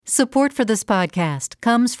Support for this podcast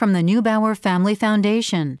comes from the Neubauer Family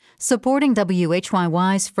Foundation, supporting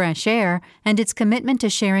WHYY's Fresh Air and its commitment to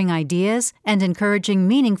sharing ideas and encouraging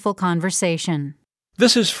meaningful conversation.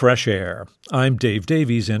 This is Fresh Air. I'm Dave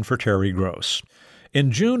Davies in for Terry Gross.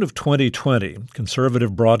 In June of 2020,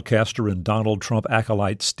 conservative broadcaster and Donald Trump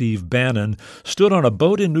acolyte Steve Bannon stood on a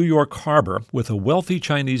boat in New York Harbor with a wealthy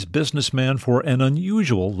Chinese businessman for an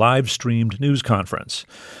unusual live-streamed news conference.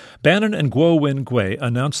 Bannon and Guo Wengui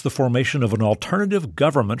announced the formation of an alternative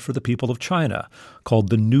government for the people of China, called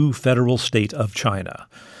the New Federal State of China.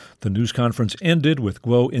 The news conference ended with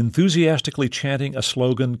Guo enthusiastically chanting a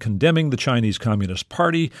slogan condemning the Chinese Communist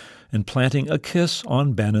Party and planting a kiss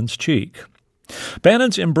on Bannon's cheek.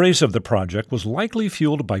 Bannon's embrace of the project was likely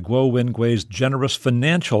fueled by Guo Wengui's generous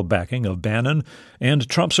financial backing of Bannon and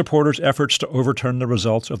Trump supporters' efforts to overturn the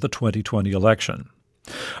results of the 2020 election.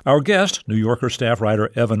 Our guest, New Yorker staff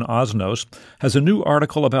writer Evan Osnos, has a new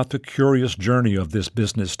article about the curious journey of this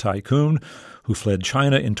business tycoon who fled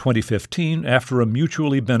China in 2015 after a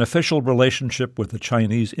mutually beneficial relationship with a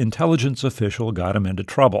Chinese intelligence official got him into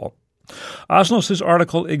trouble. Osnos'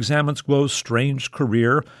 article examines Guo's strange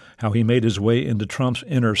career, how he made his way into Trump's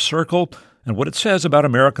inner circle, and what it says about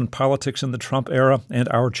American politics in the Trump era and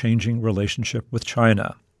our changing relationship with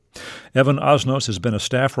China. Evan Osnos has been a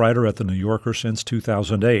staff writer at The New Yorker since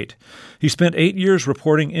 2008. He spent 8 years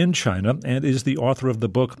reporting in China and is the author of the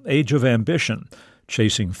book Age of Ambition,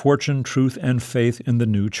 Chasing Fortune, Truth, and Faith in the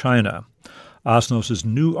New China. Osnos'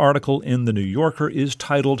 new article in The New Yorker is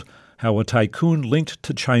titled How a Tycoon Linked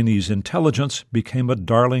to Chinese Intelligence Became a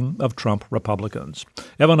Darling of Trump Republicans.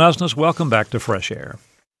 Evan Osnos, welcome back to Fresh Air.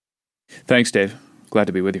 Thanks, Dave. Glad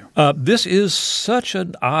to be with you. This is such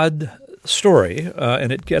an odd story,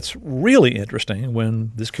 and it gets really interesting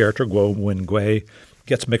when this character, Guo Wengui,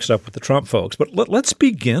 gets mixed up with the Trump folks. But let's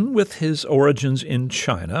begin with his origins in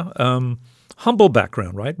China. Humble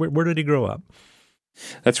background, right? Where did he grow up?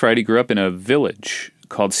 That's right. He grew up in a village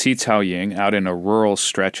called Xicaoying out in a rural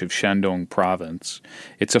stretch of Shandong province.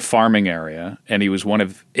 It's a farming area, and he was one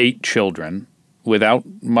of 8 children without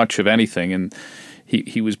much of anything. And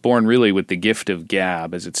he was born really with the gift of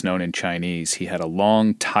gab, as it's known in Chinese. He had a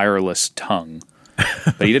long, tireless tongue,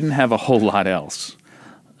 but he didn't have a whole lot else.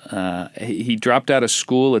 He dropped out of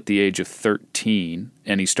school at the age of 13,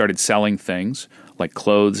 and he started selling things like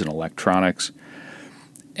clothes and electronics.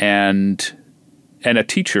 And a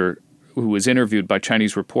teacher who was interviewed by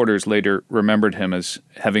Chinese reporters later remembered him as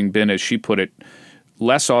having been, as she put it,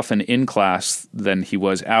 less often in class than he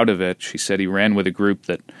was out of it. She said he ran with a group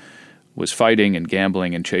that was fighting and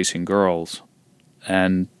gambling and chasing girls.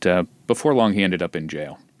 And before long, he ended up in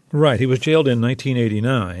jail. Right. He was jailed in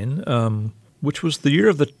 1989, which was the year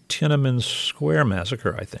of the Tiananmen Square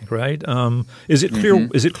massacre, I think, right? Is it clear?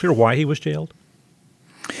 Mm-hmm. Is it clear why he was jailed?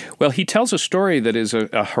 Well, he tells a story that is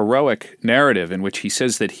a heroic narrative in which he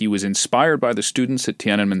says that he was inspired by the students at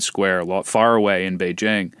Tiananmen Square, far away in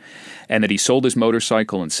Beijing, and that he sold his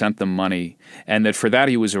motorcycle and sent them money, and that for that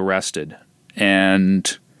he was arrested.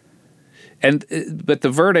 But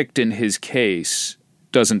the verdict in his case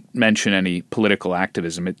doesn't mention any political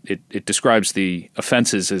activism. It describes the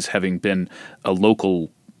offenses as having been a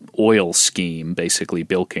local oil scheme, basically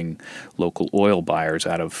bilking local oil buyers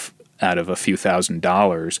out of a few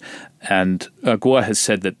 $1,000s. And Guo has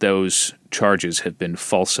said that those charges have been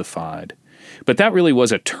falsified. But that really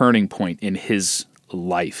was a turning point in his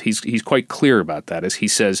life. He's quite clear about that, as he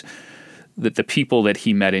says that the people that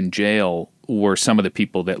he met in jail were some of the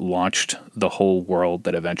people that launched the whole world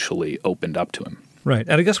that eventually opened up to him. Right.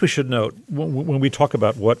 And I guess we should note, when we talk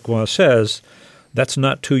about what Guo says, that's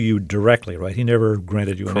not to you directly, right? He never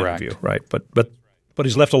granted you an interview, right? But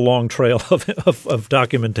he's left a long trail of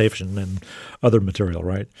documentation and other material,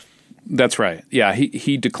 right? That's right. Yeah,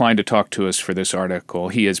 he declined to talk to us for this article.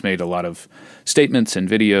 He has made a lot of statements and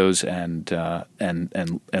videos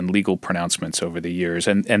and legal pronouncements over the years,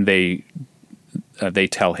 and they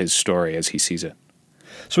tell his story as he sees it.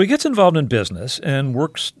 So he gets involved in business and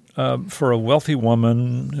works for a wealthy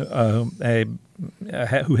woman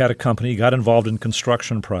who had a company, got involved in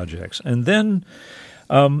construction projects, and then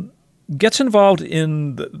gets involved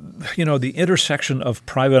in the intersection of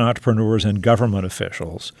private entrepreneurs and government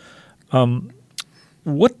officials.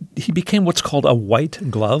 He became what's called a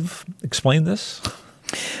white glove. Explain this.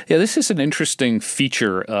 Yeah, this is an interesting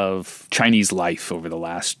feature of Chinese life over the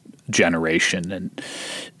last generation. And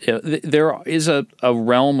there is a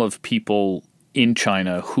realm of people in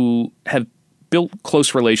China who have built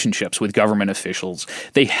close relationships with government officials.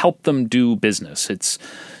 They help them do business.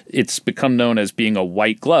 It's become known as being a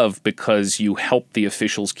white glove because you help the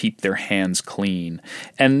officials keep their hands clean.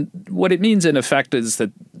 And what it means in effect is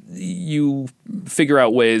that you figure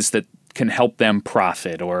out ways that can help them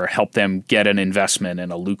profit or help them get an investment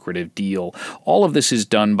in a lucrative deal. All of this is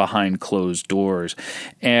done behind closed doors.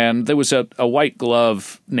 And there was a white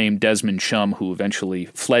glove named Desmond Shum who eventually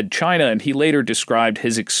fled China, and he later described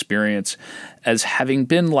his experience as having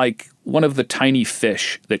been like one of the tiny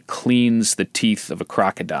fish that cleans the teeth of a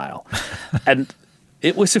crocodile. And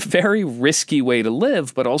it was a very risky way to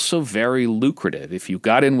live, but also very lucrative. If you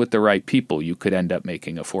got in with the right people, you could end up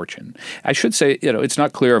making a fortune. I should say, it's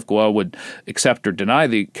not clear if Guo would accept or deny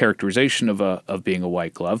the characterization of being a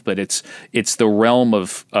white glove, but it's the realm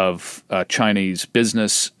of Chinese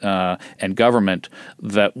business and government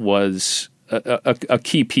that was a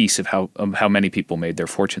key piece of how many people made their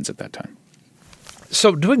fortunes at that time.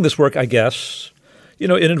 So doing this work, I guess,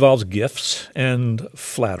 it involves gifts and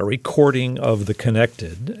flattery, courting of the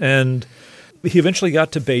connected. And he eventually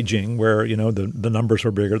got to Beijing where, the numbers were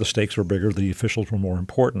bigger, the stakes were bigger, the officials were more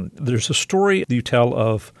important. There's a story you tell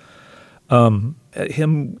of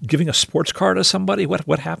him giving a sports car to somebody.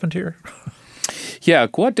 What happened here? Yeah,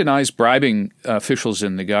 Guo denies bribing officials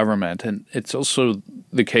in the government. And it's also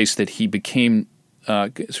the case that he gained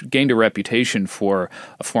a reputation for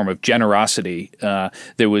a form of generosity.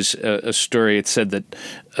 There was a story, it said that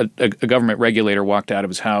a government regulator walked out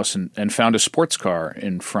of his house and found a sports car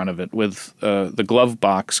in front of it with the glove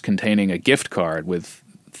box containing a gift card with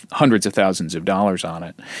hundreds of thousands of dollars on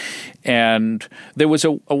it. And there was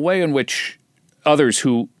a way in which others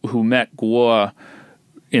who met Guo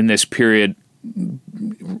in this period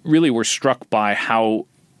really were struck by how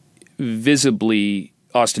visibly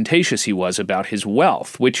ostentatious he was about his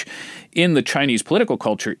wealth, which in the Chinese political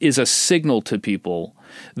culture is a signal to people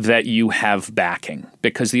that you have backing,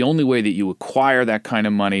 because the only way that you acquire that kind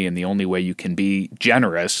of money and the only way you can be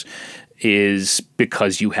generous is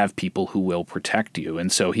because you have people who will protect you.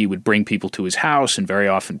 And so he would bring people to his house and very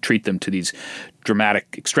often treat them to these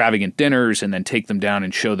dramatic, extravagant dinners and then take them down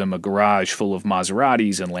and show them a garage full of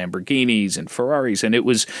Maseratis and Lamborghinis and Ferraris. And it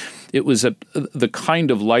was the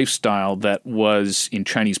kind of lifestyle that was, in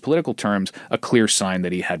Chinese political terms, a clear sign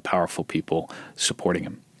that he had powerful people supporting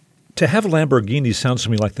him. To have a Lamborghini sounds to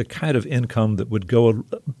me like the kind of income that would go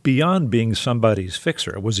beyond being somebody's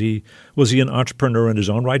fixer. Was he an entrepreneur in his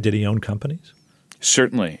own right? Did he own companies?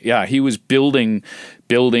 Certainly, yeah. He was building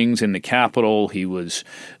buildings in the capital. He was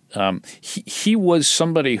he was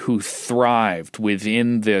somebody who thrived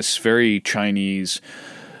within this very Chinese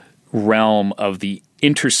realm of the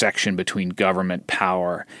intersection between government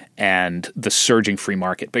power and the surging free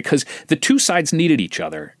market, because the two sides needed each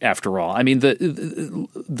other, after all. I mean,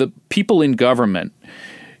 the people in government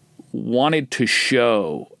wanted to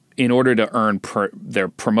show, in order to earn their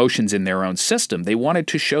promotions in their own system, they wanted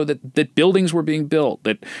to show that buildings were being built,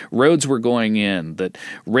 that roads were going in, that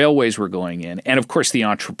railways were going in. And of course, the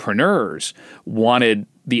entrepreneurs wanted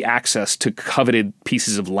the access to coveted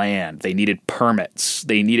pieces of land. They needed permits.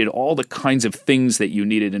 They needed all the kinds of things that you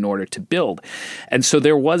needed in order to build. And so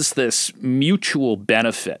there was this mutual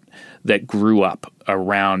benefit that grew up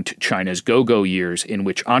around China's go-go years, in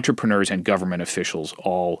which entrepreneurs and government officials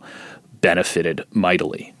all benefited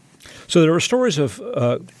mightily. So there were stories of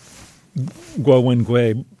Guo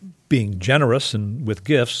Wengui being generous and with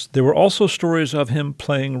gifts. There were also stories of him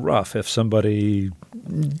playing rough if somebody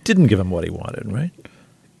didn't give him what he wanted, right?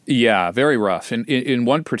 Yeah, very rough. In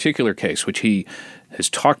one particular case, which he has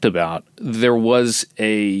talked about, there was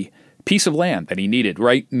a piece of land that he needed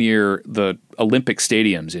right near the Olympic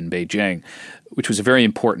stadiums in Beijing, which was a very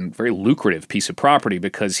important, very lucrative piece of property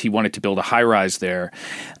because he wanted to build a high-rise there.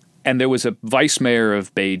 And there was a vice mayor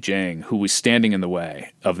of Beijing who was standing in the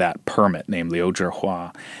way of that permit named Liu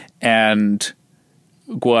Zhihua. And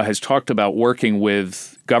Guo has talked about working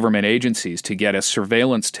with government agencies to get a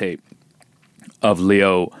surveillance tape of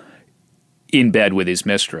Liu in bed with his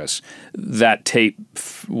mistress. That tape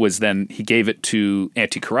was then, he gave it to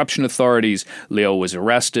anti-corruption authorities. Liu was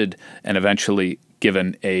arrested and eventually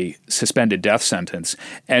given a suspended death sentence.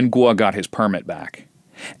 And Guo got his permit back.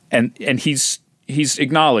 And he's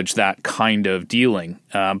acknowledged that kind of dealing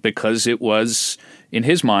because it was, in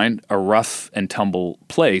his mind, a rough and tumble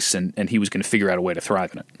place, and he was going to figure out a way to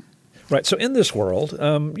thrive in it. Right. So in this world,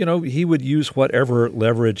 he would use whatever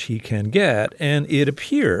leverage he can get, and it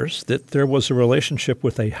appears that there was a relationship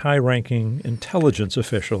with a high-ranking intelligence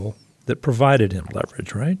official that provided him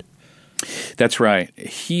leverage, right? That's right.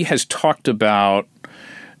 He has talked about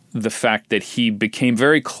the fact that he became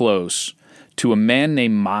very close to a man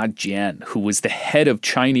named Ma Jian, who was the head of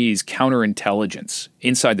Chinese counterintelligence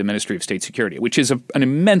inside the Ministry of State Security, which is an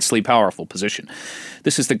immensely powerful position.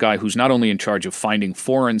 This is the guy who's not only in charge of finding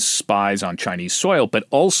foreign spies on Chinese soil, but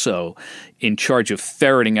also in charge of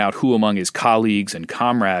ferreting out who among his colleagues and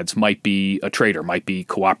comrades might be a traitor, might be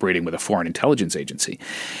cooperating with a foreign intelligence agency.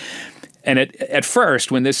 And at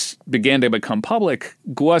first, when this began to become public,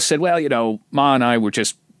 Guo said, well, Ma and I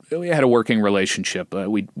we had a working relationship.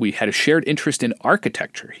 We had a shared interest in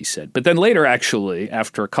architecture, he said. But then later, actually,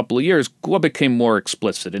 after a couple of years, Guo became more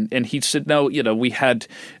explicit. And he said, no,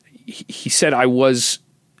 he said I was,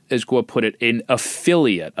 as Guo put it, an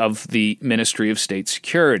affiliate of the Ministry of State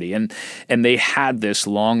Security. And they had this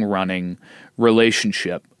long-running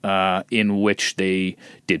relationship in which they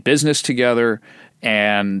did business together.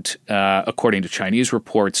 And according to Chinese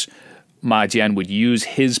reports, Ma Jian would use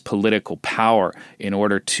his political power in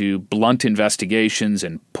order to blunt investigations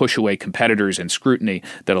and push away competitors and scrutiny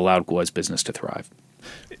that allowed Guo's business to thrive.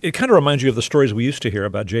 It kind of reminds you of the stories we used to hear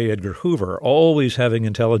about J. Edgar Hoover always having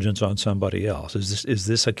intelligence on somebody else. Is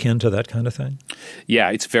this akin to that kind of thing? Yeah,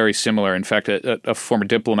 it's very similar. In fact, a former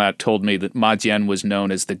diplomat told me that Ma Jian was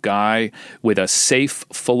known as the guy with a safe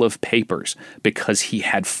full of papers because he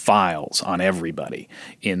had files on everybody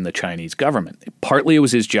in the Chinese government. Partly it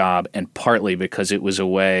was his job, and partly because it was a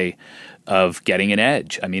way of getting an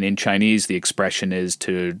edge. I mean, in Chinese, the expression is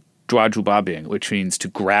to "zhuā zhu bā bing," which means to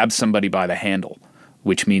grab somebody by the handle,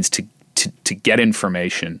 which means to get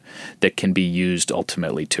information that can be used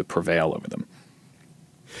ultimately to prevail over them.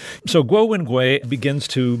 So Guo Wengui begins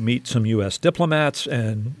to meet some U.S. diplomats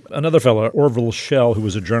and another fellow, Orville Schell, who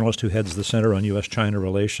was a journalist who heads the Center on U.S.-China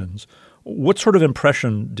Relations. What sort of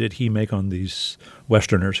impression did he make on these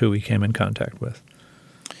Westerners who he came in contact with?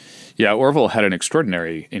 Yeah, Orville had an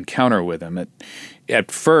extraordinary encounter with him.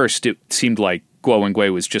 At first, it seemed like Guo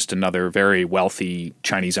Wengui was just another very wealthy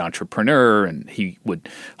Chinese entrepreneur, and he would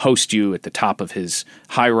host you at the top of his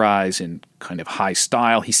high-rise in kind of high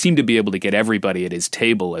style. He seemed to be able to get everybody at his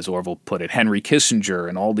table, as Orville put it, Henry Kissinger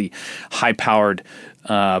and all the high-powered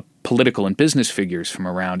political and business figures from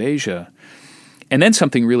around Asia. And then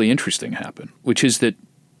something really interesting happened, which is that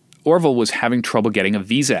Orville was having trouble getting a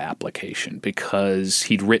visa application because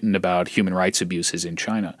he'd written about human rights abuses in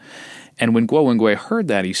China. And when Guo Wengui heard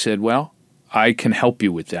that, he said, well, I can help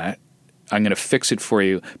you with that. I'm going to fix it for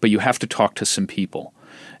you, but you have to talk to some people.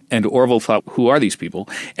 And Orville thought, who are these people?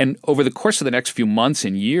 And over the course of the next few months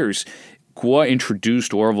and years, Guo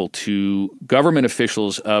introduced Orville to government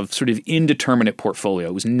officials of sort of indeterminate portfolio.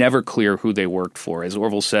 It was never clear who they worked for. As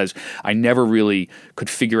Orville says, I never really could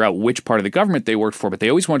figure out which part of the government they worked for, but they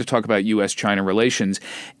always wanted to talk about U.S.-China relations.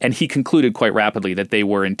 And he concluded quite rapidly that they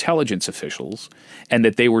were intelligence officials and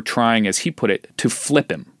that they were trying, as he put it, to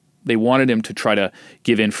flip him. They wanted him to try to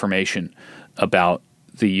give information about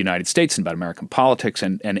the United States and about American politics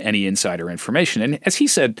and any insider information. And as he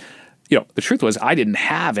said, the truth was I didn't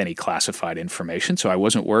have any classified information, so I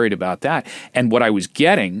wasn't worried about that. And what I was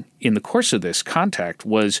getting in the course of this contact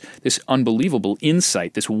was this unbelievable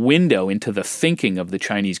insight, this window into the thinking of the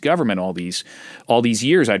Chinese government all these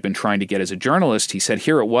years I'd been trying to get as a journalist. He said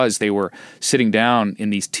here it was, they were sitting down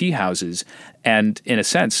in these tea houses and, in a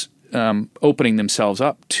sense, opening themselves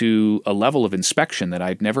up to a level of inspection that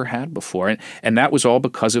I'd never had before. And that was all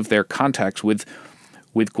because of their contacts with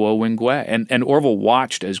Guo Wengui. And Orville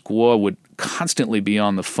watched as Guo would constantly be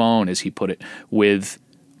on the phone, as he put it, with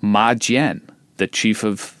Ma Jian, the chief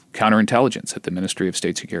of counterintelligence at the Ministry of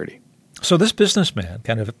State Security. So this businessman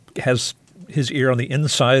kind of has his ear on the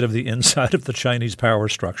inside of the Chinese power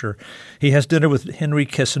structure. He has dinner with Henry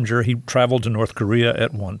Kissinger. He traveled to North Korea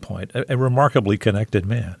at one point, a remarkably connected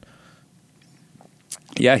man.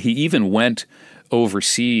 Yeah, he even went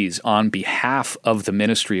overseas on behalf of the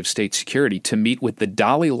Ministry of State Security to meet with the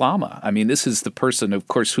Dalai Lama. I mean, this is the person, of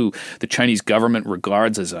course, who the Chinese government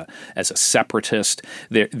regards as a separatist.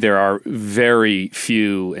 There are very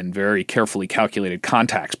few and very carefully calculated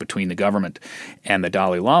contacts between the government and the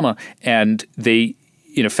Dalai Lama, and they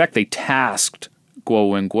tasked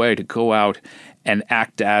Guo Wengui to go out and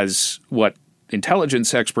act as what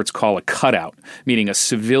intelligence experts call a cutout, meaning a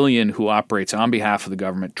civilian who operates on behalf of the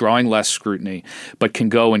government, drawing less scrutiny, but can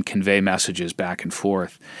go and convey messages back and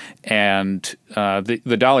forth. And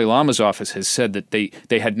the Dalai Lama's office has said that they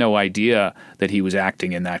had no idea that he was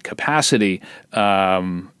acting in that capacity.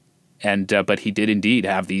 But he did indeed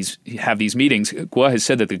have these meetings. Guo has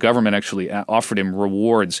said that the government actually offered him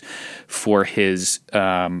rewards for his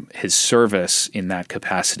service in that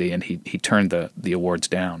capacity, and he turned the awards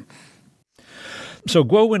down. So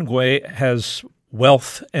Guo Wengui has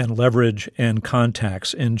wealth and leverage and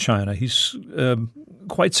contacts in China. He's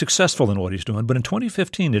quite successful in what he's doing. But in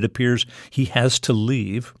 2015, it appears he has to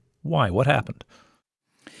leave. Why? What happened?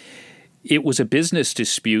 It was a business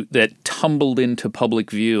dispute that tumbled into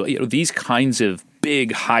public view. These kinds of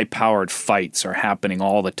big, high-powered fights are happening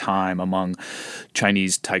all the time among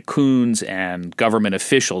Chinese tycoons and government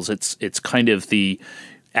officials. It's kind of the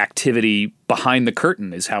activity behind the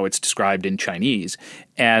curtain is how it's described in Chinese.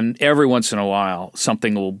 And every once in a while,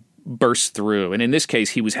 something will burst through. And in this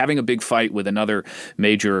case, he was having a big fight with another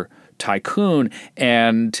major tycoon.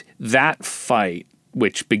 And that fight,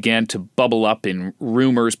 which began to bubble up in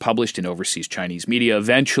rumors published in overseas Chinese media,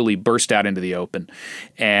 eventually burst out into the open.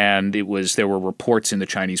 And there were reports in the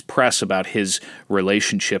Chinese press about his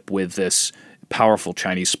relationship with this powerful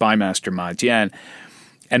Chinese spy master, Ma Jian.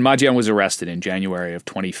 And Ma Jian was arrested in January of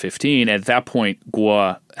 2015. At that point,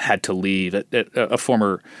 Guo had to leave. A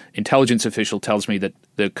former intelligence official tells me that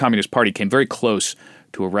the Communist Party came very close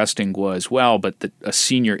to arresting Guo as well, but a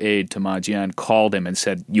senior aide to Ma Jian called him and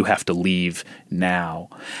said, "You have to leave now."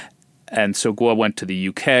 And so Guo went to the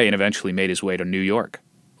UK and eventually made his way to New York,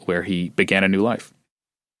 where he began a new life.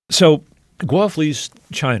 So Guo flees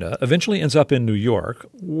China, eventually ends up in New York,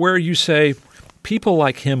 where you say people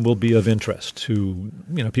like him will be of interest to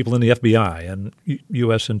people in the FBI and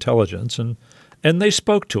U.S. intelligence, and they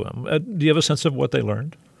spoke to him. Do you have a sense of what they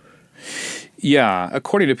learned? Yeah.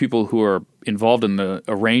 According to people who are involved in the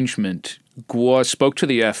arrangement, Guo spoke to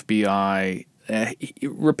the FBI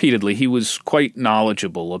repeatedly. He was quite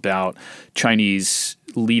knowledgeable about Chinese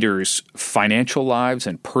leaders' financial lives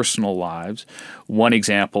and personal lives. One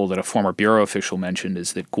example that a former bureau official mentioned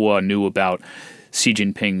is that Guo knew about Xi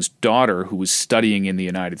Jinping's daughter, who was studying in the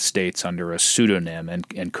United States under a pseudonym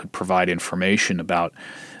and could provide information about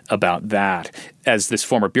that. As this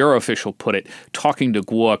former bureau official put it, talking to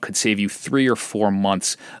Guo could save you 3 or 4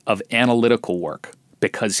 months of analytical work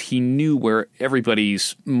because he knew where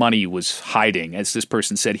everybody's money was hiding. As this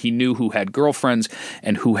person said, he knew who had girlfriends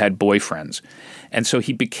and who had boyfriends. And so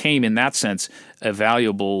he became, in that sense, a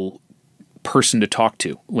valuable person to talk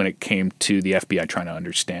to when it came to the FBI trying to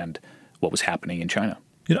understand what was happening in China.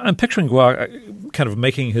 I'm picturing Guo kind of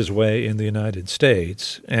making his way in the United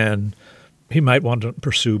States, and he might want to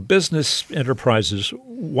pursue business enterprises.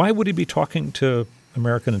 Why would he be talking to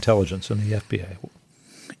American intelligence and the FBI?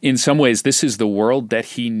 In some ways, this is the world that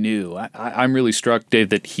he knew. I'm really struck, Dave,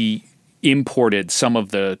 that he imported some of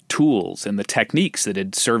the tools and the techniques that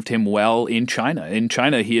had served him well in China. In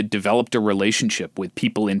China, he had developed a relationship with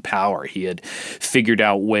people in power. He had figured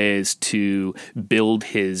out ways to build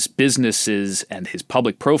his businesses and his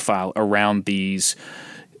public profile around these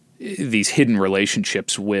hidden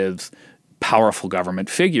relationships with powerful government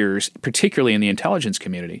figures, particularly in the intelligence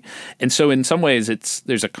community. And so in some ways,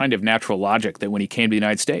 there's a kind of natural logic that when he came to the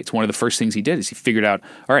United States, one of the first things he did is he figured out,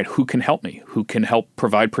 all right, who can help me? Who can help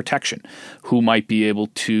provide protection? Who might be able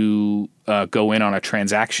to go in on a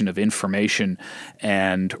transaction of information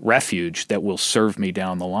and refuge that will serve me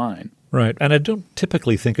down the line? Right. And I don't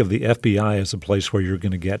typically think of the FBI as a place where you're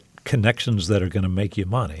going to get connections that are going to make you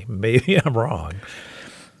money. Maybe I'm wrong.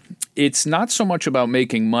 It's not so much about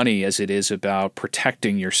making money as it is about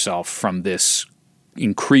protecting yourself from this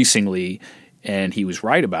increasingly, and he was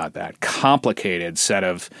right about that, complicated set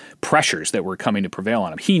of pressures that were coming to prevail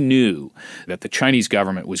on him. He knew that the Chinese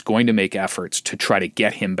government was going to make efforts to try to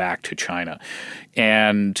get him back to China.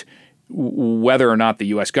 And whether or not the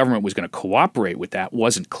U.S. government was going to cooperate with that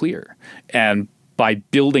wasn't clear. And by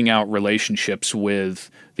building out relationships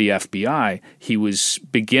with the FBI, he was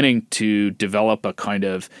beginning to develop a kind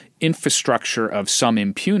of infrastructure of some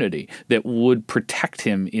impunity that would protect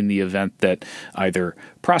him in the event that either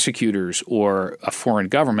prosecutors or a foreign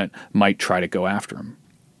government might try to go after him.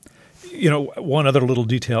 One other little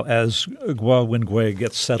detail, as Guo Wengui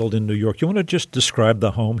gets settled in New York, you want to just describe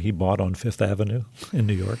the home he bought on Fifth Avenue in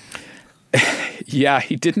New York? Yeah,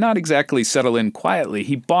 he did not exactly settle in quietly.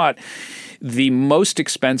 He bought the most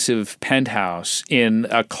expensive penthouse in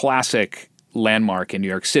a classic landmark in New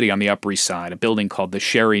York City on the Upper East Side, a building called the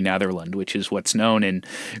Sherry Netherland, which is what's known in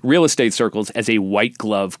real estate circles as a white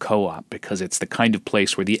glove co-op, because it's the kind of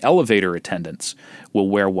place where the elevator attendants will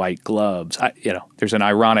wear white gloves. There's an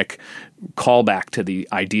ironic callback to the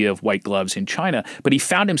idea of white gloves in China, but he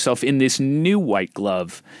found himself in this new white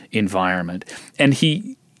glove environment, and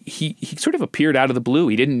he sort of appeared out of the blue.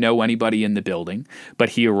 He didn't know anybody in the building, but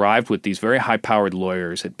he arrived with these very high-powered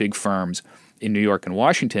lawyers at big firms in New York and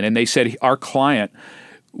Washington, and they said, our client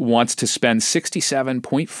wants to spend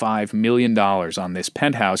 $67.5 million on this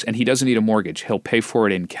penthouse, and he doesn't need a mortgage. He'll pay for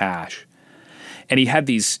it in cash. And he had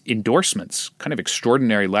these endorsements, kind of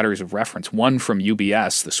extraordinary letters of reference, one from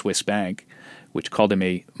UBS, the Swiss bank, which called him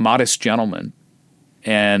a modest gentleman.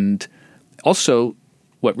 And also,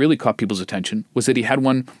 what really caught people's attention was that he had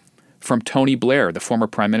one from Tony Blair, the former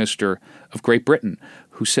Prime Minister of Great Britain,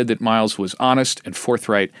 who said that Miles was honest and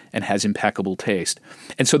forthright and has impeccable taste.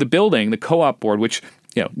 And so the building, the co-op board, which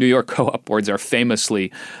New York co-op boards are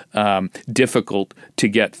famously difficult to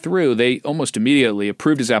get through, they almost immediately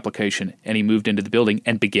approved his application, and he moved into the building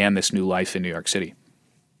and began this new life in New York City.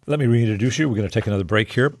 Let me reintroduce you. We're going to take another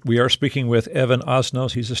break here. We are speaking with Evan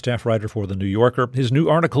Osnos. He's a staff writer for The New Yorker. His new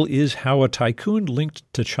article is How a Tycoon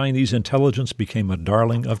Linked to Chinese Intelligence Became a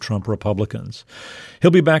Darling of Trump Republicans. He'll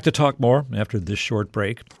be back to talk more after this short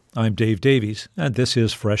break. I'm Dave Davies, and this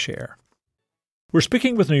is Fresh Air. We're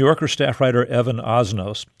speaking with New Yorker staff writer Evan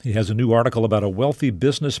Osnos. He has a new article about a wealthy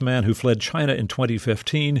businessman who fled China in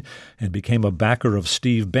 2015 and became a backer of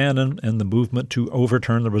Steve Bannon and the movement to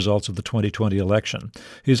overturn the results of the 2020 election.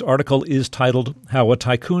 His article is titled How a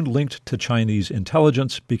Tycoon Linked to Chinese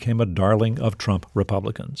Intelligence Became a Darling of Trump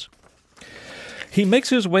Republicans. He makes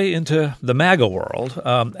his way into the MAGA world,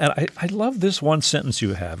 and I love this one sentence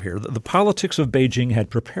you have here. The politics of Beijing had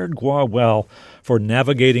prepared Guo well for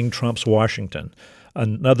navigating Trump's Washington,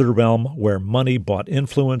 another realm where money bought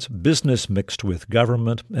influence, business mixed with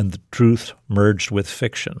government, and the truth merged with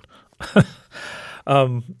fiction.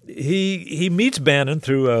 He meets Bannon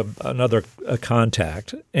through another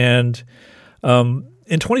contact, and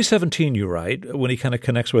in 2017, you write, when he kind of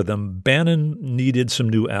connects with them, Bannon needed some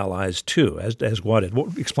new allies too, as Guo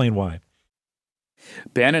did. Explain why.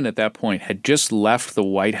 Bannon at that point had just left the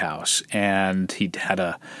White House, and he'd had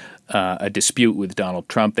a dispute with Donald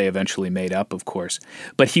Trump. They eventually made up, of course.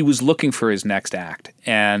 But he was looking for his next act,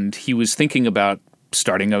 and he was thinking about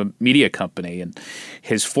starting a media company. And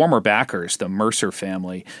his former backers, the Mercer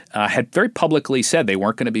family, had very publicly said they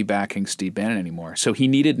weren't going to be backing Steve Bannon anymore. So he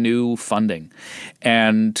needed new funding.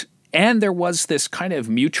 And there was this kind of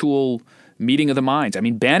mutual meeting of the minds. I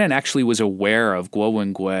mean, Bannon actually was aware of Guo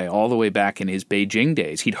Wengui all the way back in his Beijing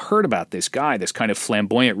days. He'd heard about this guy, this kind of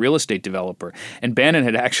flamboyant real estate developer. And Bannon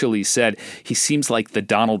had actually said he seems like the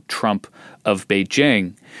Donald Trump of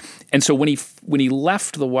Beijing. And so when he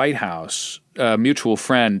left the White House, a mutual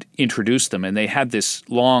friend introduced them, and they had this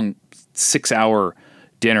long 6-hour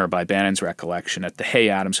dinner, by Bannon's recollection, at the Hay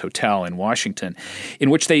Adams Hotel in Washington, in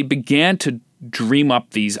which they began to dream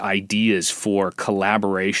up these ideas for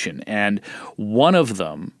collaboration. And one of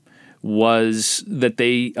them was that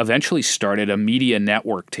they eventually started a media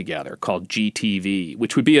network together called GTV,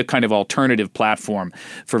 which would be a kind of alternative platform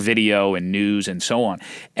for video and news and so on.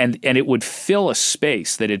 And it would fill a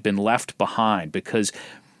space that had been left behind because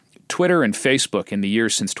Twitter and Facebook in the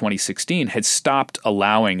years since 2016 had stopped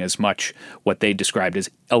allowing as much what they described as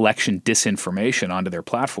election disinformation onto their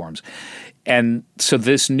platforms. And so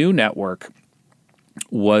this new network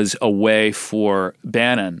was a way for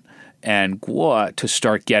Bannon and Guo to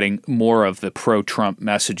start getting more of the pro-Trump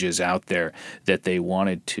messages out there that they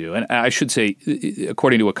wanted to. And I should say,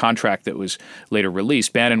 according to a contract that was later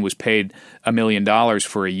released, Bannon was paid $1 million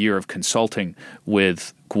for a year of consulting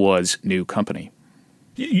with Guo's new company.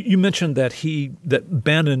 You mentioned that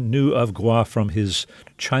Bannon knew of Guo from his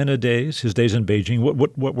China days, his days in Beijing.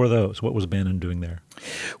 What were those? What was Bannon doing there?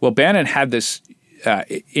 Well, Bannon had this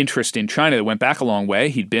interest in China that went back a long way.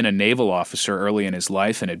 He'd been a naval officer early in his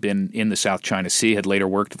life and had been in the South China Sea, had later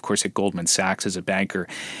worked, of course, at Goldman Sachs as a banker,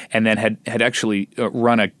 and then had actually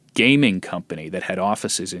run a gaming company that had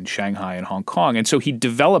offices in Shanghai and Hong Kong. And so he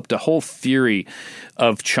developed a whole theory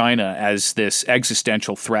of China as this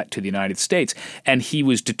existential threat to the United States. And he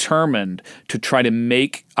was determined to try to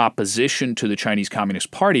make opposition to the Chinese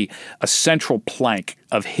Communist Party a central plank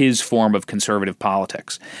of his form of conservative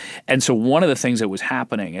politics. And so one of the things that was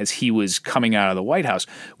happening as he was coming out of the White House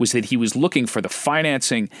was that he was looking for the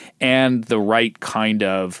financing and the right kind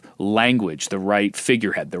of language, the right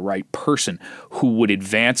figurehead, the right person who would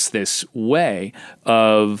advance this way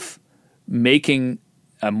of making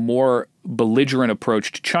a more belligerent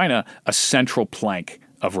approach to China a central plank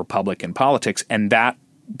of Republican politics. And that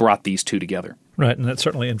brought these two together. Right, and that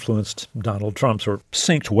certainly influenced Donald Trump's, or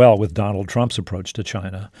synced well with Donald Trump's approach to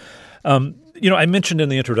China. I mentioned in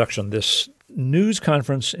the introduction this news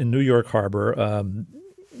conference in New York Harbor,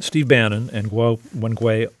 Steve Bannon and Guo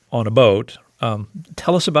Wengui on a boat.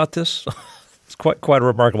 Tell us about this. It's quite a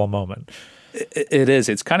remarkable moment. It is.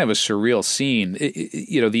 It's kind of a surreal scene.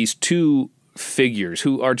 These two figures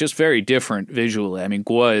who are just very different visually. I mean,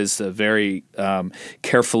 Guo is a very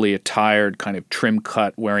carefully attired, kind of trim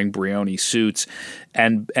cut, wearing Brioni suits,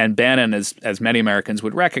 and Bannon, as many Americans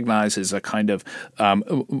would recognize, is a kind of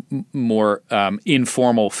more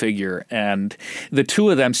informal figure. And the two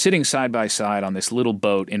of them sitting side by side on this little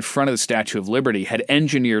boat in front of the Statue of Liberty had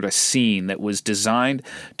engineered a scene that was designed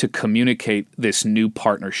to communicate this new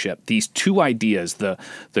partnership. These two ideas, the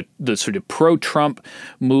sort of pro-Trump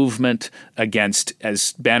movement against,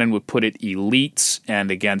 as Bannon would put it, elites and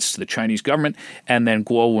against the Chinese government, and then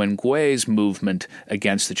Guo Wengui's movement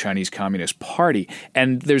against the Chinese Communist Party.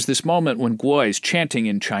 And there's this moment when Guo is chanting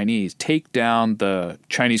in Chinese, "Take down the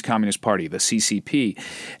Chinese Communist Party," the CCP,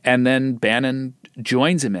 and then Bannon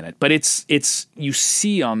joins him in it. But it's you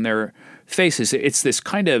see on their faces, it's this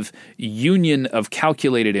kind of union of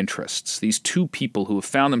calculated interests. These two people who have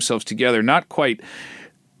found themselves together, not quite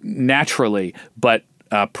naturally, but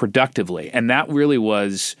productively. And that really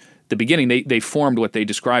was the beginning. They formed what they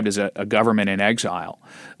described as a government in exile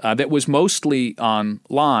that was mostly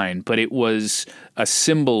online, but it was a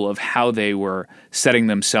symbol of how they were setting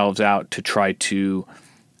themselves out to try to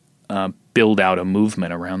build out a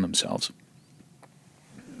movement around themselves.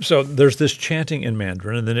 So there's this chanting in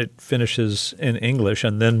Mandarin, and then it finishes in English,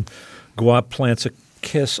 and then Guo plants a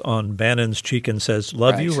kiss on Bannon's cheek and says,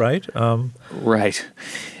 "Love you," right? Right.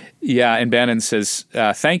 Yeah, and Bannon says,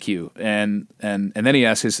 "Thank you," and then he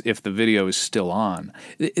asks if the video is still on.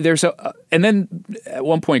 And then at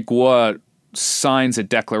one point, Guo signs a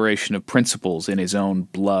declaration of principles in his own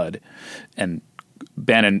blood, and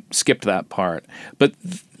Bannon skipped that part. But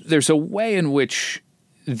there's a way in which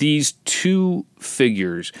these two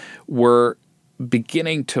figures were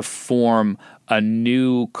beginning to form a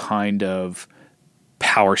new kind of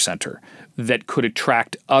power center that could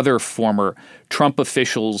attract other former Trump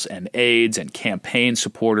officials and aides and campaign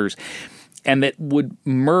supporters, and that would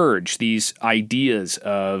merge these ideas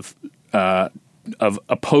of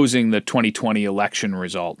opposing the 2020 election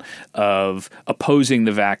result, of opposing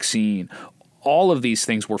the vaccine. All of these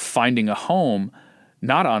things were finding a home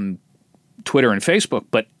not on Twitter and Facebook,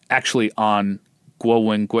 but actually on Guo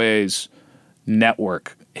Wengui's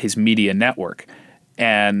network, his media network.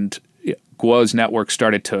 And Guo's network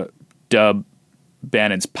started to dub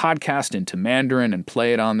Bannon's podcast into Mandarin and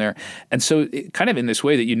play it on there. And so kind of in this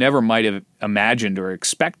way that you never might have imagined or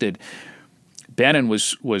expected, Bannon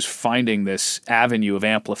was finding this avenue of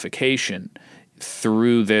amplification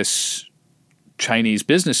through this Chinese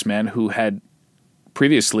businessman who had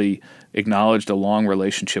previously acknowledged a long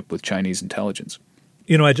relationship with Chinese intelligence.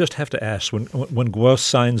 You know, I just have to ask, when Guo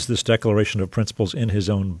signs this declaration of principles in his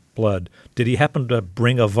own blood, did he happen to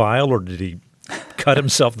bring a vial, or did he cut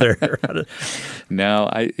himself there? No,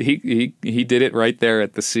 he did it right there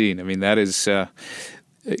at the scene. I mean, that is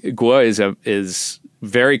Guo is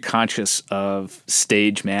very conscious of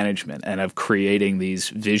stage management and of creating these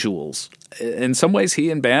visuals. In some ways, he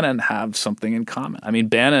and Bannon have something in common. I mean,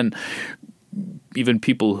 Bannon, even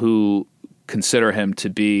people who consider him to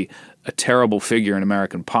be a terrible figure in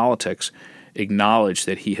American politics, acknowledge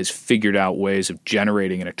that he has figured out ways of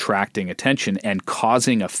generating and attracting attention and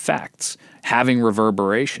causing effects, having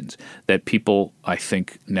reverberations that people, I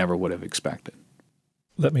think, never would have expected.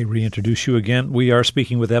 Let me reintroduce you again. We are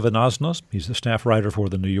speaking with Evan Osnos. He's the staff writer for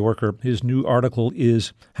The New Yorker. His new article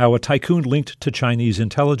is How a Tycoon Linked to Chinese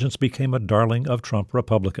Intelligence Became a Darling of Trump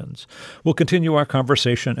Republicans. We'll continue our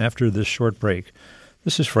conversation after this short break.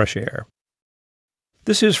 This is Fresh Air.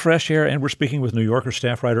 This is Fresh Air, and we're speaking with New Yorker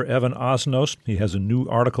staff writer Evan Osnos. He has a new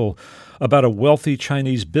article about a wealthy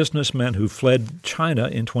Chinese businessman who fled China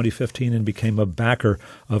in 2015 and became a backer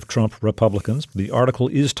of Trump Republicans. The article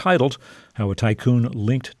is titled, How a Tycoon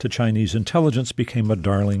Linked to Chinese Intelligence Became a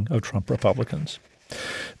Darling of Trump Republicans.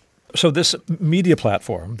 So this media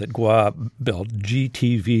platform that Guo built,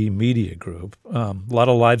 GTV Media Group, a lot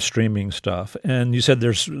of live streaming stuff, and you said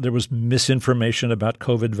there was misinformation about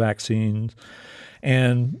COVID vaccines,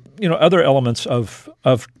 and other elements of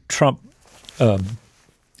Trump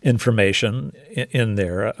information in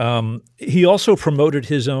there. He also promoted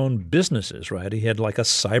his own businesses, right? He had like a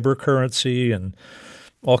cyber currency and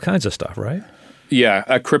all kinds of stuff, right? Yeah,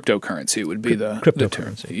 a cryptocurrency would be the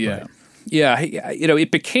cryptocurrency. The term. Yeah, right. Yeah.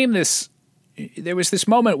 It became this. There was this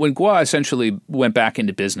moment when Guo essentially went back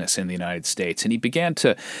into business in the United States, and he began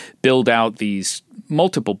to build out these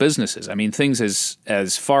multiple businesses. I mean, things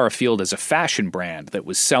as far afield as a fashion brand that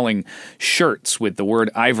was selling shirts with the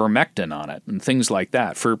word ivermectin on it and things like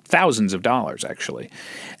that for thousands of dollars, actually.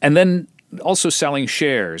 And then also selling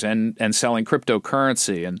shares and selling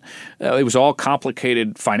cryptocurrency. And it was all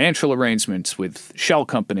complicated financial arrangements with shell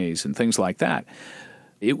companies and things like that.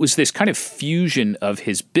 It was this kind of fusion of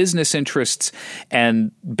his business interests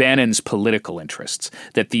and Bannon's political interests,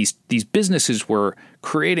 that these businesses were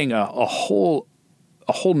creating a whole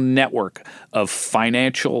network of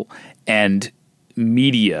financial and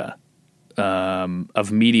media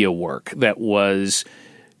work that was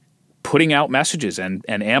putting out messages and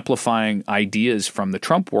amplifying ideas from the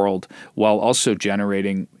Trump world while also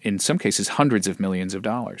generating, in some cases, hundreds of millions of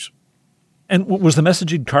dollars. And was the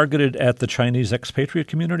messaging targeted at the Chinese expatriate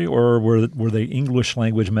community, or were they English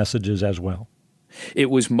language messages as well? It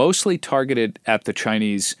was mostly targeted at the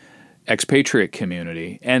Chinese expatriate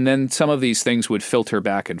community, and then some of these things would filter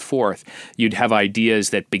back and forth. You'd have ideas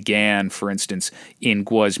that began, for instance, in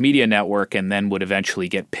Guo's media network and then would eventually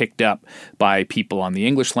get picked up by people on the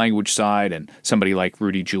English language side, and somebody like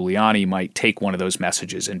Rudy Giuliani might take one of those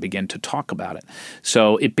messages and begin to talk about it.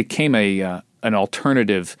 So it became an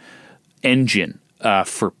alternative engine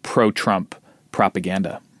for pro-Trump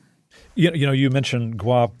propaganda. You mentioned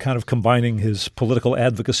Guo kind of combining his political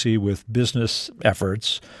advocacy with business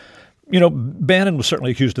efforts. Bannon was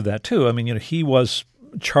certainly accused of that too. I mean, he was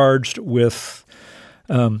charged with,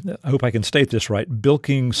 I hope I can state this right,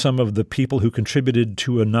 bilking some of the people who contributed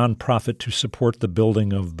to a nonprofit to support the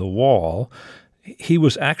building of the wall. He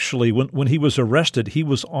was actually, when he was arrested, he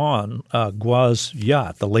was on Guo's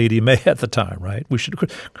yacht, the Lady May at the time, right?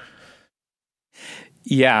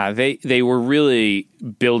 Yeah, they were really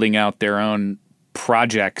building out their own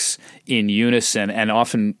projects in unison and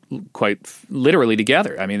often quite literally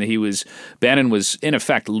together. I mean, Bannon was in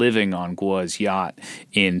effect living on Guo's yacht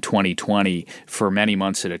in 2020 for many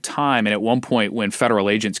months at a time. And at one point, when federal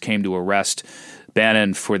agents came to arrest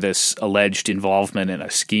Bannon for this alleged involvement in a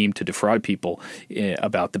scheme to defraud people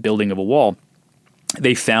about the building of a wall,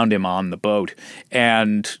 they found him on the boat.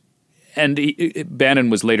 And Bannon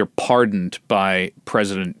was later pardoned by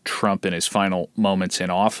President Trump in his final moments in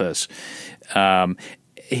office.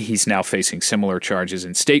 He's now facing similar charges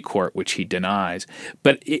in state court, which he denies.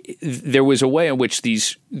 But there was a way in which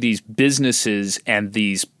these businesses and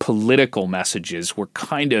these political messages were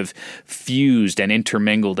kind of fused and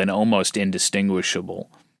intermingled and almost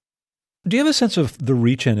indistinguishable. Do you have a sense of the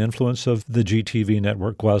reach and influence of the GTV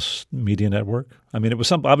network, Guo's media network? I mean, it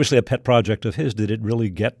was obviously a pet project of his. Did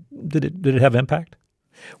it have impact?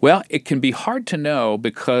 Well, it can be hard to know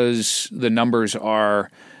because the numbers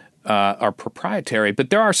are proprietary,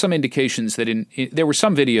 but there are some indications that there were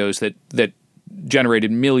some videos that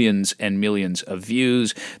generated millions and millions of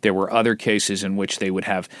views. There were other cases in which they would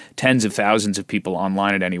have tens of thousands of people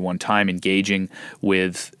online at any one time engaging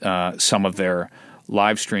with some of their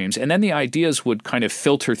live streams. And then the ideas would kind of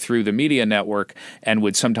filter through the media network and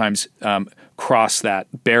would sometimes cross that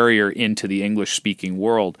barrier into the English-speaking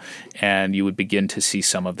world, and you would begin to see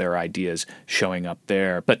some of their ideas showing up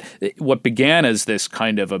there. But what began as this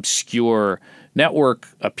kind of obscure network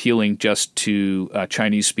appealing just to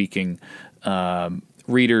Chinese-speaking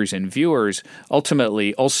readers and viewers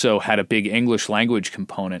ultimately also had a big English language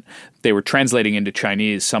component. They were translating into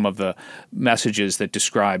Chinese some of the messages that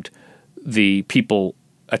described the people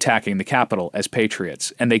attacking the Capitol as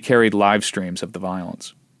patriots, and they carried live streams of the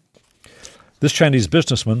violence. This Chinese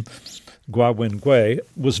businessman, Guo Wengui,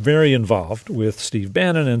 was very involved with Steve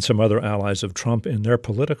Bannon and some other allies of Trump in their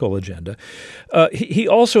political agenda. He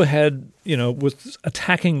also had, was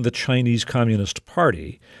attacking the Chinese Communist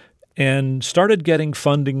Party and started getting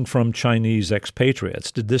funding from Chinese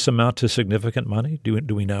expatriates. Did this amount to significant money? Do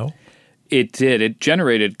we know? It did. It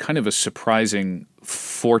generated kind of a surprising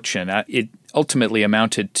fortune. It ultimately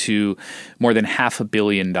amounted to more than $500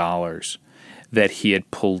 million that he had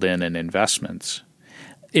pulled in investments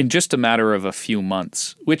in just a matter of a few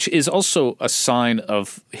months, which is also a sign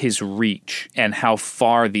of his reach and how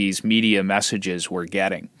far these media messages were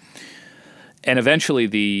getting. And eventually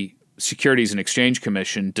the Securities and Exchange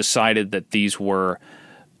Commission decided that these were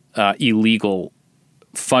illegal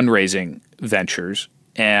fundraising ventures,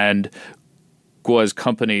 and Guo's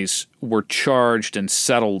companies were charged and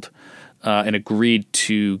settled and agreed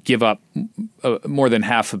to give up more than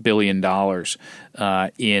 $500 million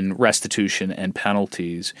in restitution and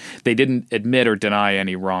penalties. They didn't admit or deny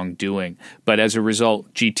any wrongdoing, but as a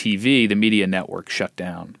result, GTV, the media network, shut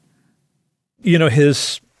down.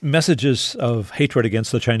 His messages of hatred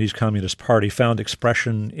against the Chinese Communist Party found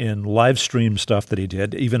expression in live stream stuff that he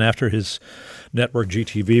did, even after his network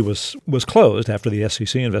GTV was closed after the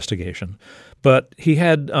SEC investigation. But he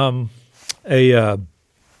had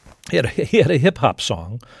he had a hip-hop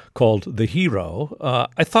song called The Hero.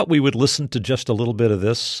 I thought we would listen to just a little bit of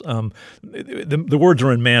this. The words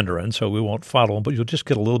are in Mandarin, so we won't follow them, but you'll just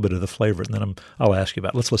get a little bit of the flavor, and then I'll ask you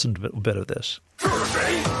about it. Let's listen to a bit of this.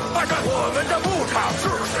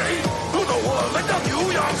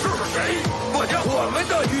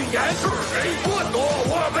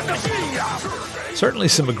 Certainly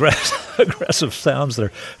some aggressive sounds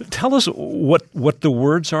there. Tell us what the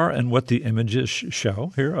words are and what the images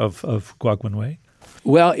show here of Guo Guanwei.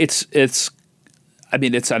 Well, it's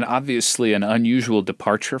obviously an unusual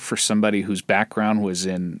departure for somebody whose background was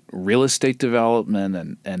in real estate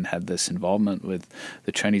development and had this involvement with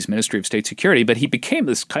the Chinese Ministry of State Security. But he became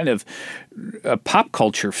this kind of a pop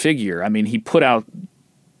culture figure. I mean, he put out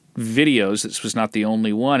videos, this was not the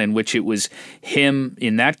only one, in which it was him,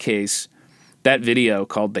 in that case, that video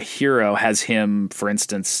called The Hero has him, for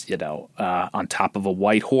instance, on top of a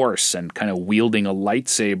white horse and kind of wielding a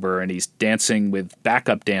lightsaber, and he's dancing with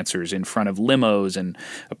backup dancers in front of limos and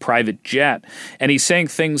a private jet. And he's saying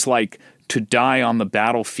things like, "To die on the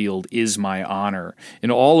battlefield is my honor."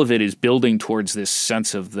 And all of it is building towards this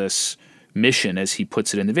sense of this mission, as he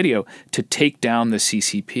puts it in the video, to take down the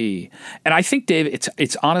CCP. And I think, Dave,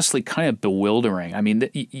 it's honestly kind of bewildering. I mean,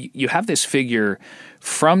 you have this figure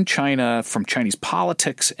from China, from Chinese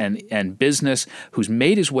politics and business, who's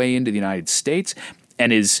made his way into the United States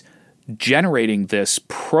and is generating this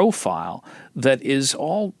profile that is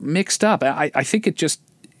all mixed up. I think it just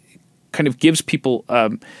kind of gives people,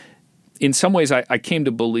 in some ways, I came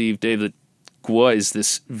to believe, Dave, that Guo is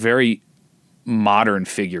this very modern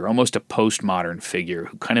figure, almost a postmodern figure,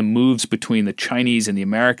 who kind of moves between the Chinese and the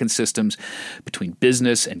American systems, between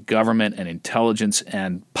business and government and intelligence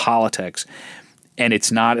and politics. And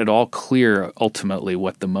it's not at all clear ultimately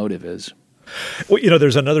what the motive is. Well,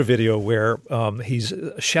 there's another video where he's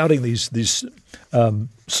shouting these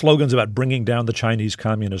slogans about bringing down the Chinese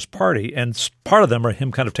Communist Party, and part of them are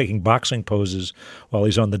him kind of taking boxing poses while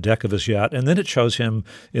he's on the deck of his yacht, and then it shows him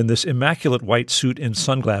in this immaculate white suit and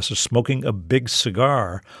sunglasses smoking a big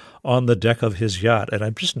cigar on the deck of his yacht, and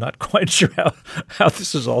I'm just not quite sure how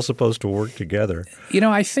this is all supposed to work together.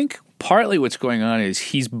 I think partly what's going on is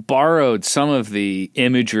he's borrowed some of the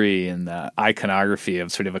imagery and the iconography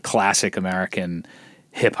of sort of a classic American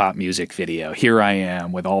hip-hop music video. Here I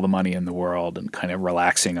am with all the money in the world and kind of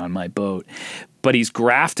relaxing on my boat. But he's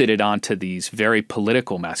grafted it onto these very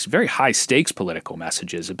political messages, very high-stakes political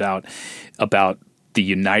messages about the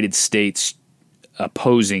United States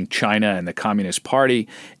opposing China and the Communist Party,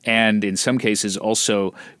 and in some cases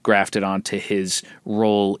also grafted onto his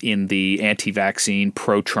role in the anti-vaccine,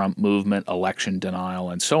 pro-Trump movement, election denial,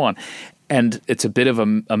 and so on. And it's a bit of a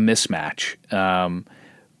mismatch,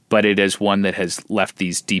 but it is one that has left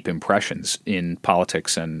these deep impressions in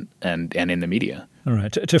politics and in the media. All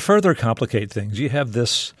right. To further complicate things, you have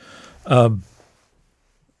this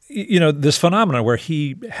this phenomenon where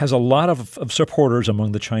he has a lot of supporters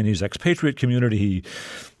among the Chinese expatriate community. He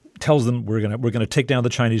tells them we're going to take down the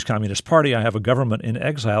Chinese Communist Party. I have a government in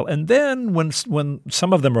exile. And then when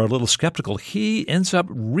some of them are a little skeptical, he ends up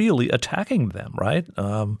really attacking them, right?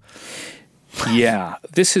 Yeah,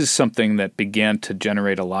 this is something that began to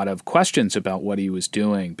generate a lot of questions about what he was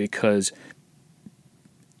doing, because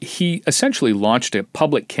he essentially launched a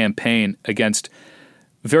public campaign against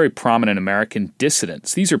very prominent American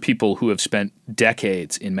dissidents. These are people who have spent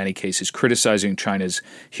decades, in many cases, criticizing China's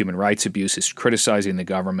human rights abuses, criticizing the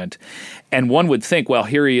government. And one would think, well,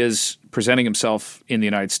 here he is presenting himself in the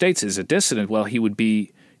United States as a dissident. Well, he would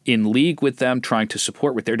be in league with them, trying to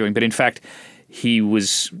support what they're doing. But in fact, he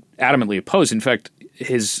was adamantly opposed. In fact,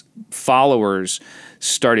 his followers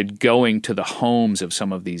started going to the homes of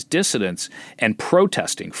some of these dissidents and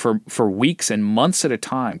protesting for weeks and months at a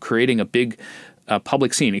time, creating a big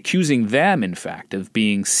public scene, accusing them, in fact, of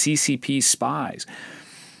being CCP spies.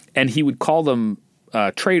 And he would call them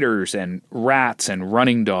traitors and rats and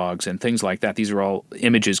running dogs and things like that. These are all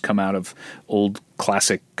images come out of old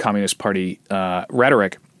classic Communist Party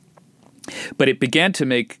rhetoric. But it began to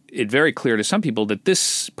make it very clear to some people that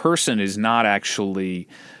this person is not actually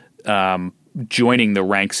joining the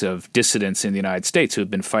ranks of dissidents in the United States who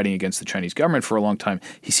have been fighting against the Chinese government for a long time.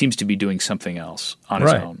 He seems to be doing something else on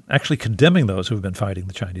his own. Actually condemning those who have been fighting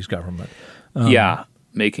the Chinese government.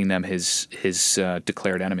 Making them his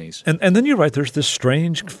declared enemies. And then you're right, there's this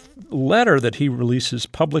strange letter that he releases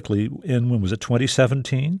publicly in, when was it,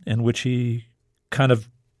 2017, in which he kind of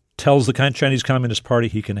tells the Chinese Communist Party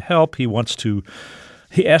he can help. He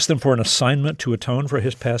asked them for an assignment to atone for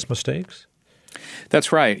his past mistakes.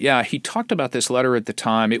 That's right. Yeah, he talked about this letter at the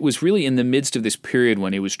time. It was really in the midst of this period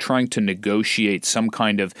when he was trying to negotiate some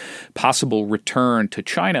kind of possible return to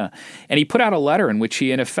China. And he put out a letter in which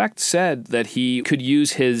he, in effect, said that he could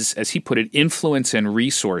use his, as he put it, influence and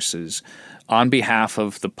resources on behalf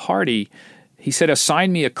of the party. He said,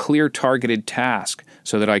 assign me a clear targeted task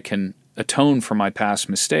so that I can atone for my past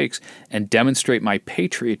mistakes and demonstrate my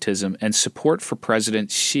patriotism and support for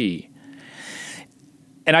President Xi.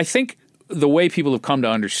 And I think the way people have come to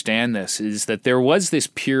understand this is that there was this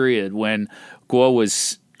period when Guo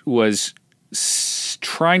was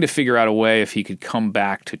trying to figure out a way if he could come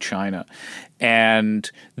back to China. And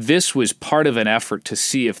this was part of an effort to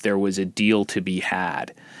see if there was a deal to be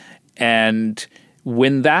had. And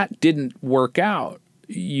when that didn't work out,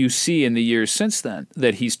 you see in the years since then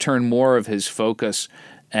that he's turned more of his focus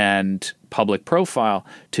and public profile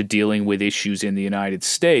to dealing with issues in the United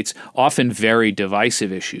States, often very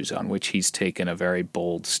divisive issues on which he's taken a very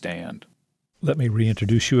bold stand. Let me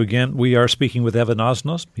reintroduce you again. We are speaking with Evan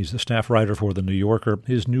Osnos. He's the staff writer for The New Yorker.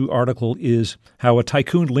 His new article is How a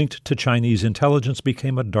Tycoon Linked to Chinese Intelligence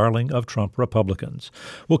Became a Darling of Trump Republicans.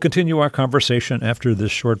 We'll continue our conversation after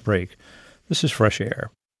this short break. This is Fresh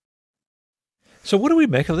Air. So what do we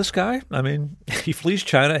make of this guy? I mean, he flees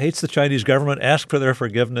China, hates the Chinese government, asks for their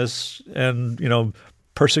forgiveness, and,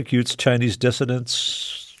 persecutes Chinese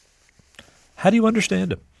dissidents. How do you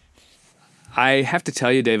understand him? I have to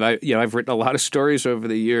tell you, Dave, I've written a lot of stories over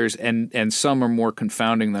the years, and some are more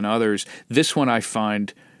confounding than others. This one I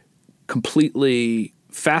find completely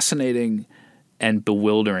fascinating and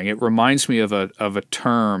bewildering. It reminds me of a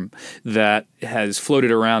term that has floated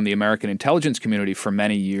around the American intelligence community for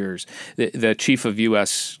many years. The chief of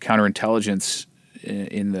U.S. counterintelligence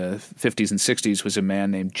in the 50s and 60s was a man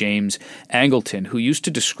named James Angleton, who used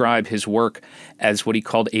to describe his work as what he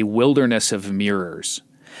called a wilderness of mirrors,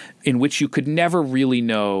 in which you could never really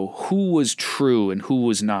know who was true and who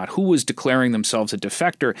was not, who was declaring themselves a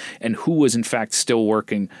defector and who was in fact still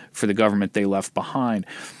working for the government they left behind,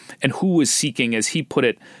 and who was seeking, as he put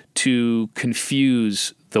it, to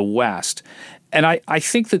confuse the West. And I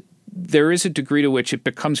think that there is a degree to which it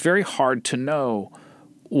becomes very hard to know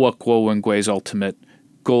what Guo Wengui's ultimate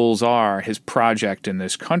goals are, his project in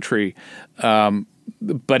this country.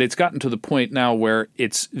 But it's gotten to the point now where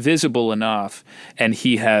it's visible enough, and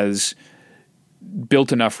he has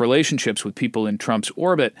built enough relationships with people in Trump's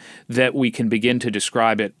orbit that we can begin to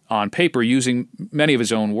describe it on paper using many of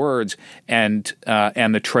his own words and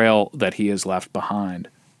the trail that he has left behind.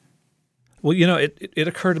 Well, it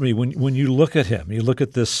occurred to me when you look at him, you look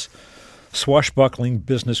at this swashbuckling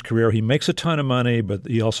business career. He makes a ton of money, but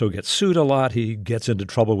he also gets sued a lot. He gets into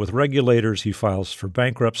trouble with regulators. He files for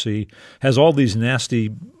bankruptcy, has all these nasty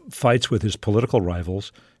fights with his political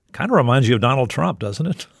rivals. Kind of reminds you of Donald Trump, doesn't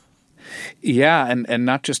it? Yeah, and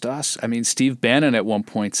not just us. I mean, Steve Bannon at one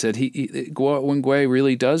point said Guo Wengui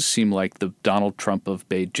really does seem like the Donald Trump of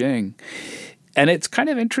Beijing. And it's kind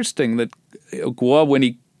of interesting that Guo,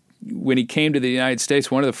 when he came to the United States,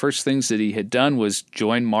 one of the first things that he had done was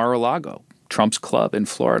join Mar-a-Lago, Trump's club in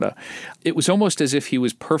Florida. It was almost as if he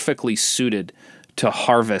was perfectly suited to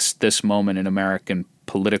harvest this moment in American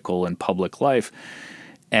political and public life,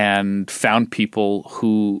 and found people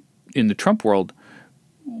who, in the Trump world,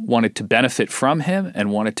 wanted to benefit from him and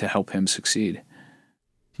wanted to help him succeed.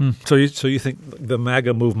 So you think the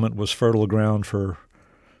MAGA movement was fertile ground for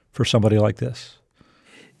somebody like this?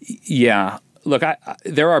 Yeah. Look,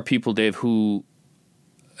 there are people, Dave, who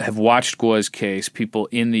have watched Guo's case, people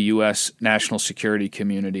in the U.S. national security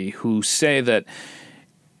community, who say that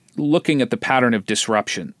looking at the pattern of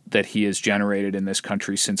disruption that he has generated in this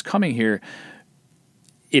country since coming here,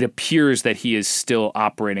 it appears that he is still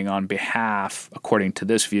operating on behalf, according to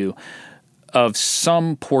this view, of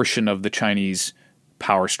some portion of the Chinese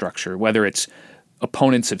power structure, whether it's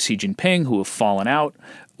opponents of Xi Jinping who have fallen out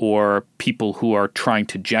or people who are trying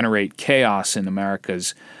to generate chaos in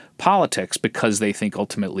America's politics because they think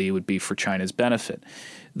ultimately it would be for China's benefit.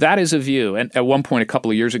 That is a view. And at one point, a couple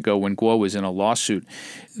of years ago, when Guo was in a lawsuit,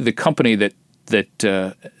 the company that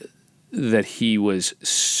he was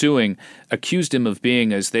suing accused him of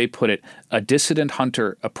being, as they put it, a dissident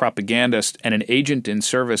hunter, a propagandist, and an agent in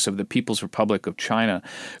service of the People's Republic of China.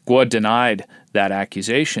 Guo denied that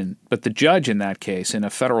accusation, but the judge in that case, in a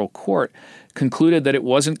federal court, concluded that it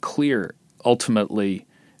wasn't clear, ultimately,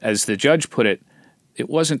 as the judge put it, it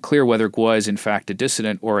wasn't clear whether Guo is in fact a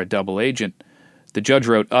dissident or a double agent. The judge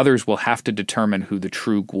wrote, others will have to determine who the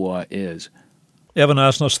true Guo is. Evan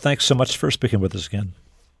Osnos, thanks so much for speaking with us again.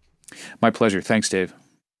 My pleasure. Thanks, Dave.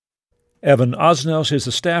 Evan Osnos is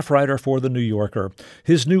a staff writer for The New Yorker.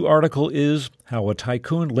 His new article is How a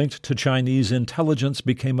Tycoon Linked to Chinese Intelligence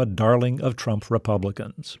Became a Darling of Trump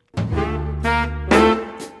Republicans.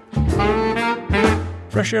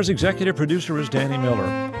 Fresh Air's executive producer is Danny Miller.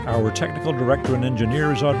 Our technical director and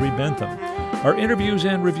engineer is Audrey Bentham. Our interviews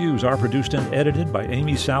and reviews are produced and edited by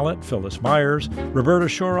Amy Salet, Phyllis Myers, Roberta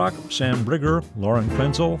Shorrock, Sam Brigger, Lauren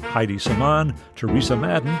Krenzel, Heidi Saman, Teresa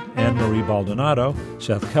Madden, Anne-Marie Baldonado,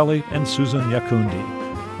 Seth Kelly, and Susan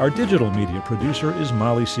Yakundi. Our digital media producer is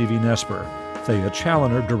Molly Seavey-Nesper. Thea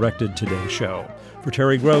Challoner directed today's show. For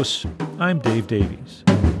Terry Gross, I'm Dave Davies.